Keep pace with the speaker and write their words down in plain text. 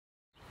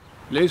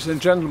Ladies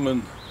and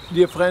gentlemen,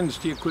 dear friends,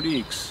 dear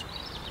colleagues,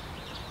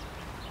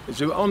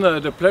 it's an honor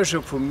and a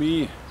pleasure for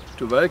me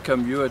to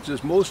welcome you at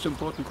this most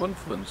important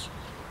conference.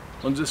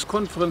 And this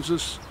conference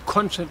is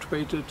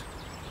concentrated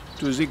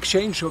to the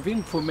exchange of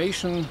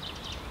information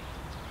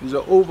in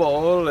the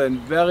overall and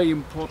very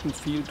important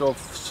field of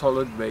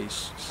solid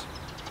wastes.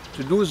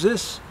 To do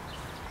this,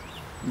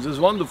 in this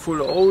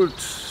wonderful old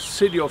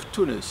city of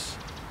Tunis,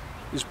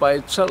 is by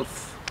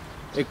itself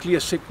a clear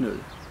signal.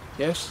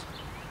 Yes?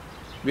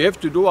 We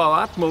have to do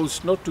our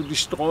utmost not to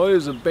destroy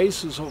the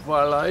basis of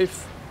our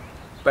life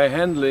by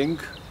handling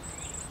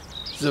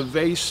the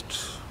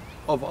waste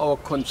of our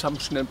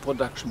consumption and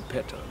production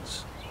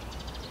patterns.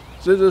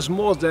 This is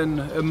more than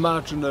a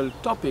marginal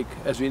topic,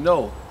 as we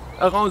know,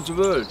 around the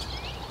world,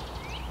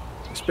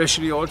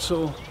 especially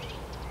also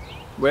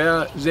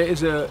where there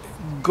is a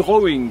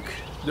growing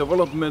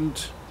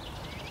development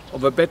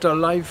of a better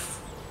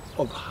life,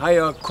 of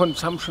higher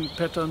consumption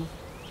pattern,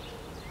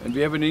 and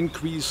we have an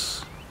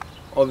increase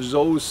of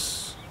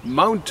those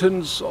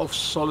mountains of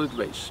solid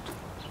waste.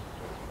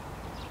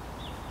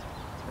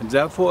 And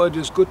therefore it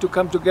is good to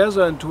come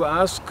together and to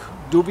ask,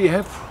 do we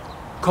have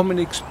common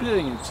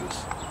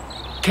experiences?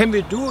 Can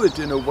we do it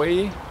in a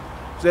way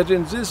that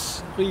in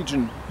this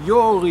region,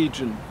 your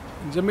region,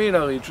 in the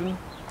MENA region,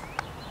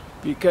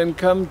 we can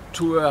come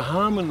to a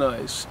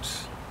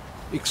harmonized,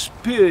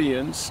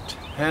 experienced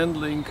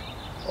handling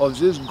of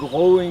this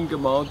growing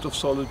amount of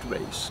solid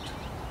waste?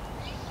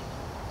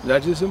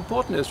 That is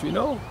important, as we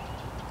know.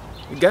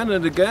 Again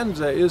and again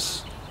there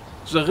is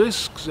the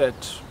risk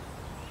that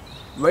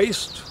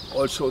waste,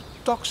 also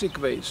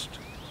toxic waste,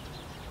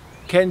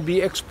 can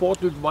be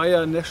exported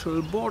via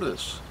national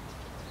borders.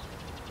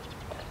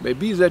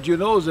 Maybe that you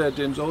know that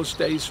in those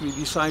days we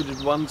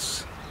decided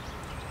once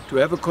to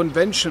have a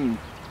convention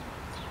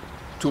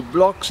to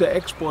block the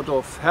export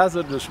of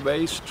hazardous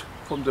waste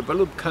from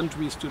developed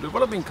countries to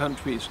developing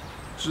countries,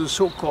 the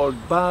so-called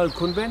Baal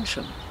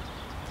Convention.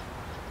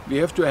 We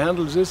have to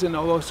handle this in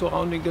our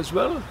surrounding as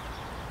well.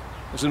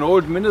 As an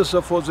old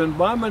minister for the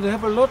environment, I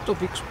have a lot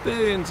of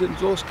experience in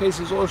those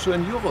cases also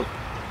in Europe.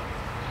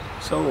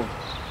 So,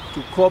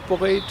 to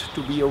cooperate,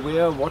 to be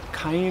aware what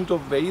kind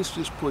of waste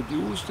is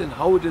produced and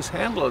how it is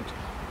handled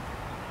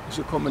is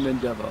a common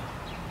endeavor.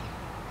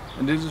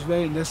 And this is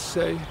very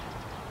necessary,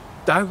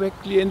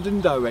 directly and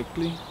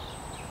indirectly,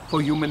 for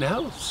human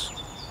health.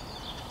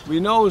 We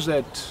know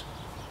that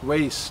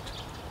waste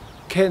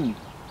can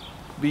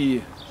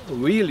be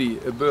really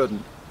a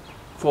burden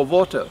for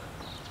water,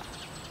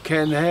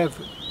 can have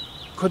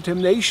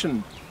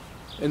contamination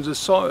in the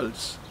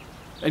soils,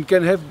 and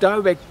can have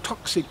direct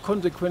toxic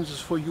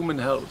consequences for human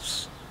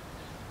health.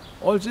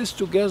 All this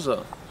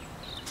together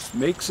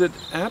makes it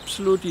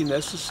absolutely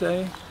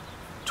necessary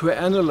to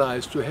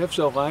analyze, to have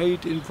the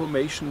right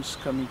information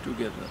coming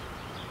together.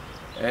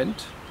 And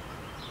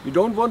we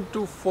don't want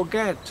to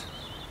forget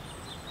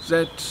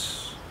that,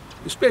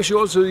 especially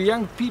also the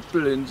young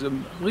people in the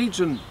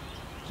region,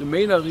 the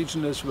MENA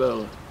region as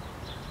well,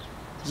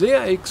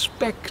 they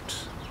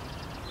expect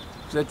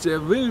that there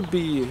will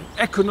be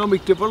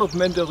economic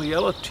development a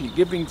reality,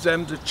 giving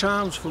them the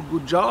chance for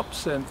good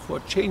jobs and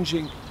for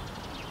changing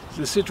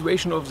the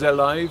situation of their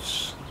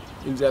lives,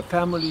 in their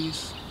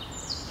families,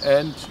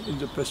 and in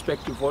the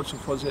perspective also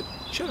for their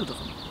children.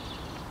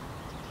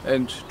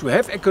 And to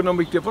have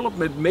economic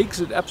development makes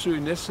it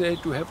absolutely necessary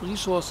to have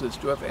resources,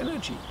 to have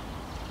energy.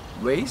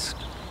 Waste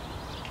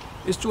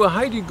is to a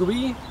high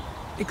degree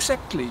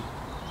exactly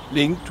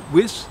linked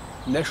with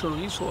natural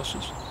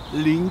resources,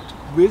 linked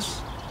with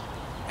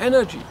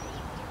energy.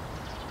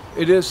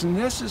 It is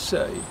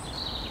necessary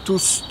to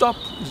stop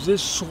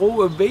this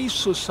throw-away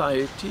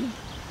society,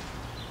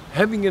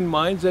 having in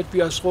mind that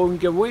we are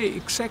throwing away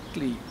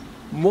exactly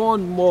more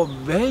and more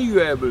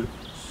valuable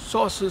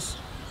sources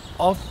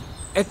of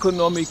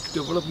economic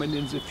development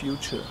in the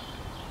future.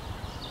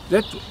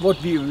 That's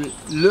what we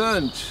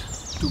learned,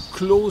 to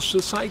close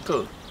the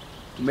cycle,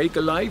 to make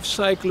a life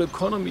cycle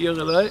economy a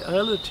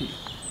reality,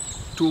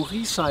 to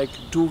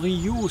recycle, to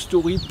reuse,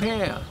 to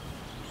repair,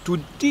 to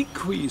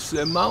decrease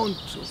the amount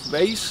of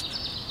waste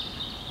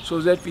so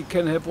that we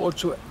can have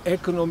also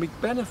economic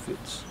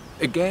benefits.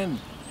 Again,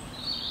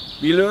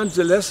 we learned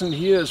the lesson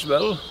here as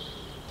well.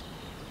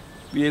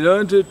 We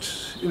learned it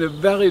in a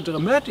very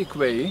dramatic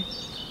way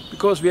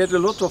because we had a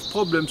lot of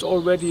problems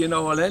already in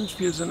our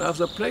landfills and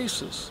other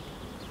places.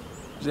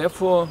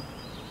 Therefore,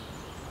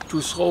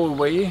 to throw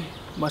away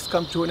must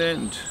come to an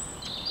end.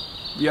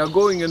 We are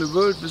going in a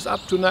world with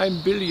up to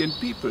 9 billion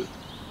people.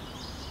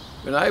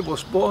 When I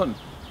was born,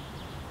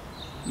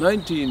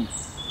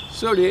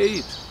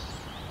 1938,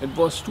 it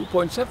was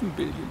 2.7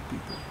 billion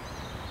people.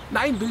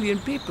 9 billion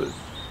people.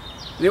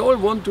 They all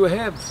want to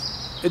have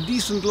a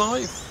decent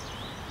life.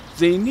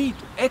 They need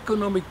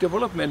economic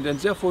development and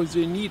therefore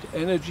they need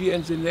energy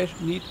and they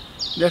need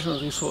national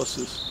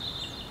resources.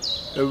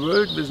 A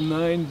world with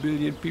 9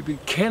 billion people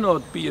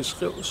cannot be a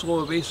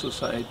throwaway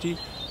society.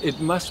 It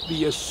must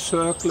be a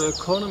circular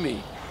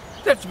economy.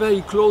 That's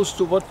very close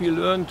to what we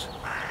learned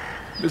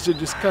with the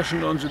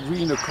discussion on the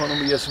green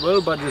economy as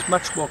well, but it's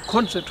much more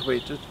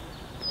concentrated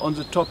on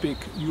the topic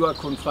you are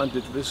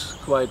confronted with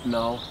quite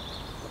now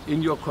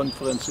in your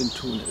conference in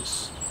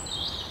Tunis.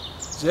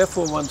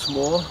 Therefore, once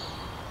more,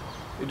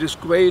 it is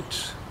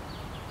great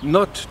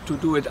not to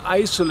do it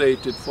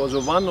isolated for the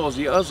one or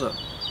the other.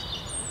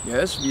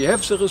 Yes, we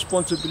have the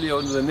responsibility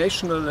on the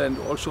national and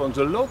also on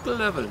the local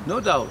level, no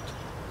doubt.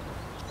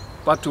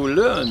 But to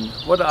learn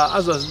what are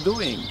others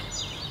doing,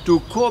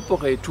 to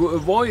cooperate, to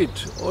avoid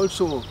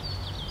also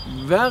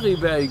very,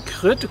 very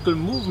critical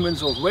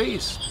movements of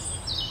waste,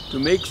 to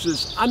make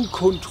this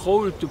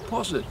uncontrolled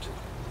deposit,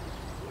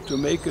 to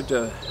make it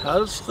a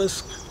health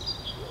risk,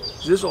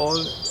 this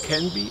all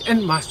can be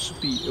and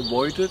must be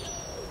avoided,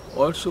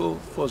 also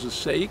for the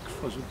sake,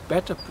 for the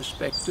better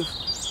perspective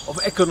of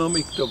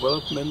economic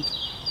development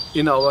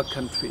in our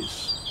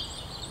countries.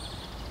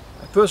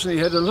 I personally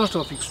had a lot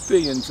of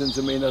experience in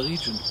the MENA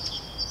region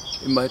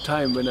in my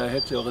time when I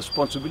had the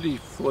responsibility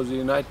for the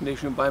United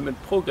Nations Environment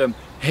Programme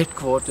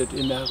headquartered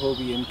in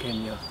Nairobi in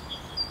Kenya.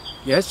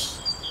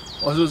 Yes,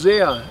 also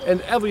there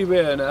and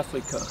everywhere in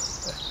Africa,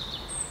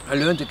 I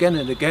learned again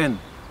and again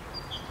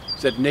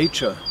that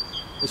nature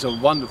is a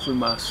wonderful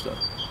master.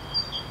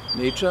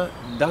 Nature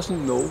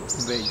doesn't know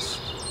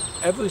waste.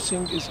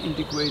 Everything is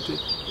integrated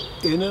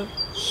in a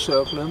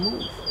circular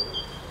move.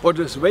 What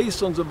is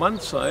waste on the one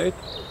side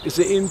is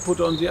the input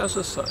on the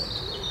other side.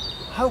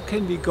 How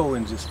can we go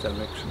in this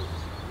direction?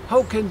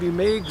 How can we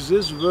make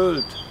this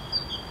world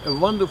a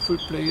wonderful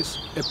place,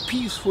 a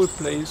peaceful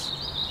place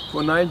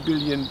for 9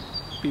 billion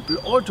people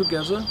all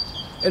together,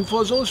 and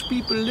for those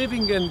people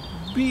living and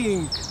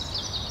being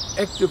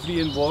actively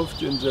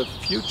involved in the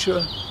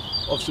future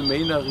of the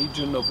MENA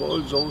region, of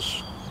all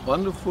those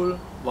wonderful,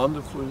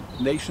 wonderful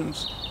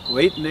nations,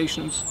 great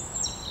nations,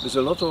 with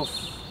a lot of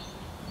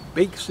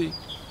basic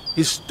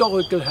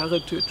historical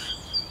heritage,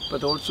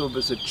 but also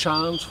with a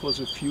chance for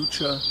the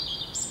future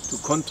to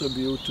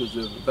contribute to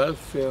the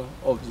welfare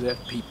of their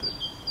people.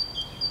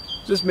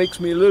 This makes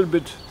me a little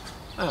bit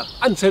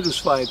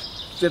unsatisfied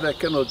that I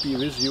cannot be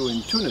with you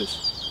in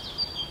Tunis.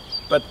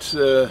 But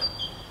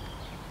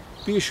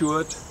be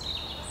assured,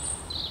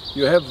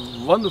 you have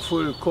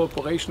wonderful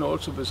cooperation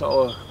also with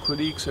our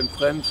colleagues and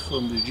friends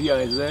from the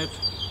GIZ.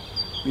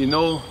 We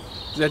know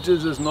that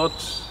this is not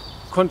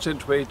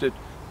concentrated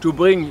to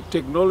bring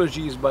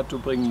technologies, but to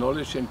bring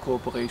knowledge and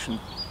cooperation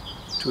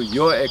to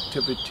your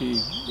activity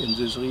in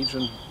this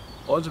region.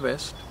 All the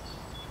best.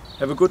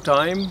 Have a good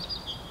time,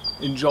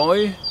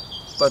 enjoy,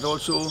 but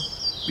also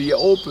be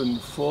open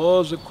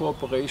for the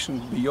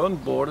cooperation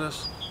beyond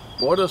borders,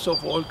 borders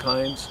of all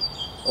kinds,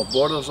 of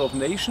borders of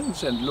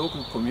nations and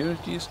local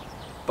communities,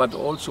 but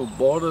also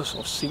borders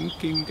of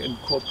thinking and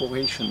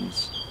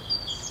corporations.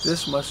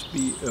 This must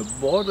be a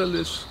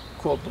borderless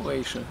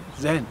cooperation.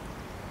 Then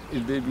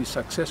it will be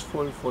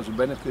successful for the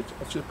benefit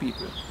of the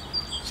people.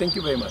 Thank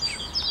you very much.